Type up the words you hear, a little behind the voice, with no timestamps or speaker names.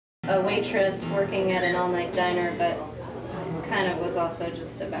a waitress working at an all-night diner, but kind of was also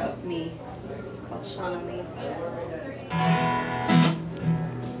just about me. It's called Shonalee.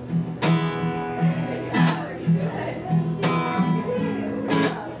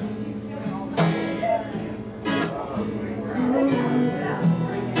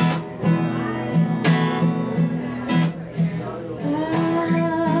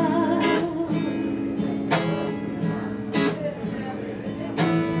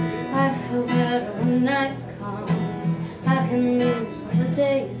 When night comes, I can lose when the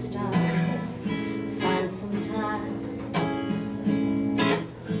day is done. Find some time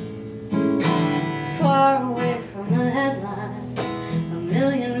far away from the headlines, a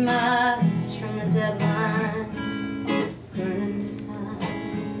million miles from the deadlines. Burning sun.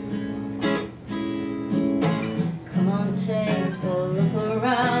 Come on, take a look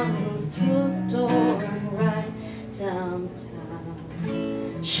around, go through the door and right downtown.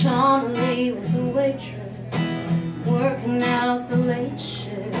 Shonalee was a waitress working out the late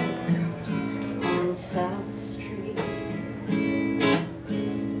shift on South Street.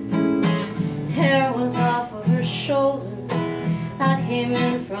 Hair was off of her shoulders. I came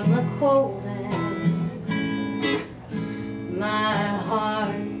in from the cold end. My